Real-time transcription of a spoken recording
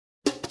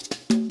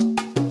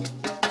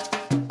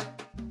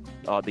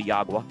the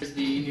Yagua. Here's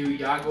the new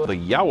Yagua. The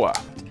Yagua.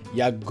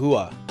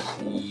 Yagua.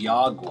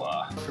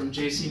 Yagua. From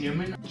JC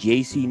Newman.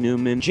 JC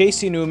Newman.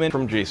 JC Newman.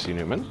 From JC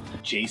Newman.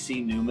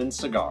 JC Newman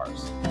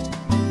Cigars.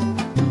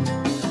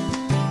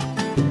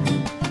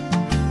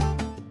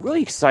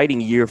 Really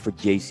exciting year for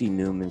JC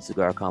Newman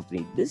Cigar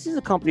Company. This is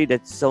a company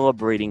that's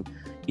celebrating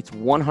its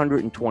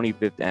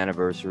 125th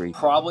anniversary.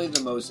 Probably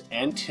the most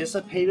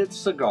anticipated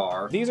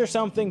cigar. These are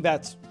something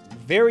that's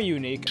very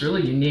unique. It's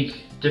really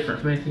unique,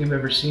 different from anything I've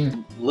ever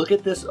seen. Look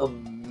at this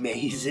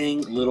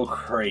amazing little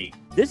crate.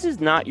 This is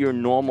not your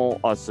normal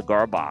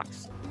cigar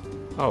box.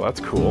 Oh,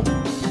 that's cool.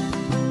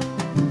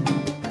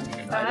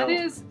 That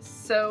is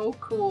so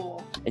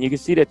cool. And you can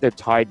see that they're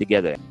tied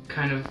together.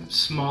 Kind of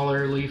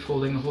smaller leaf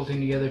holding the whole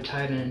thing together,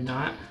 tied in a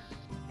knot.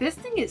 This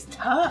thing is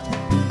tough.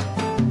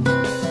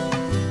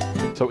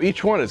 So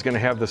each one is going to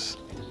have this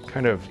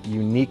kind of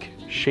unique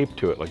shape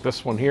to it. Like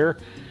this one here,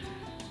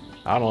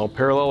 I don't know,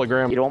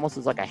 parallelogram. It almost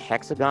is like a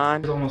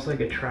hexagon. It's almost like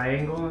a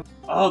triangle.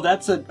 Oh,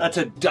 that's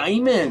a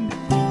diamond.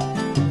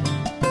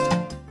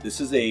 This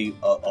is a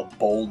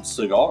bold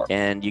cigar.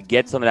 And you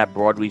get some of that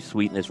broadleaf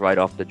sweetness right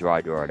off the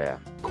dry drawer there.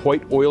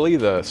 Quite oily.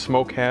 The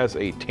smoke has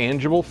a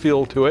tangible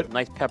feel to it.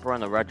 Nice pepper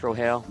on the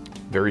retrohale.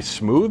 Very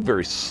smooth,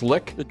 very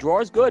slick. The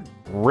drawer is good.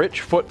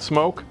 Rich foot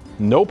smoke,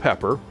 no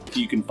pepper. If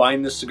you can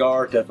find this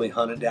cigar, definitely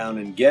hunt it down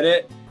and get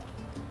it.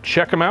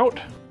 Check them out.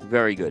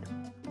 Very good.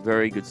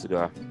 Very good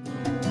cigar.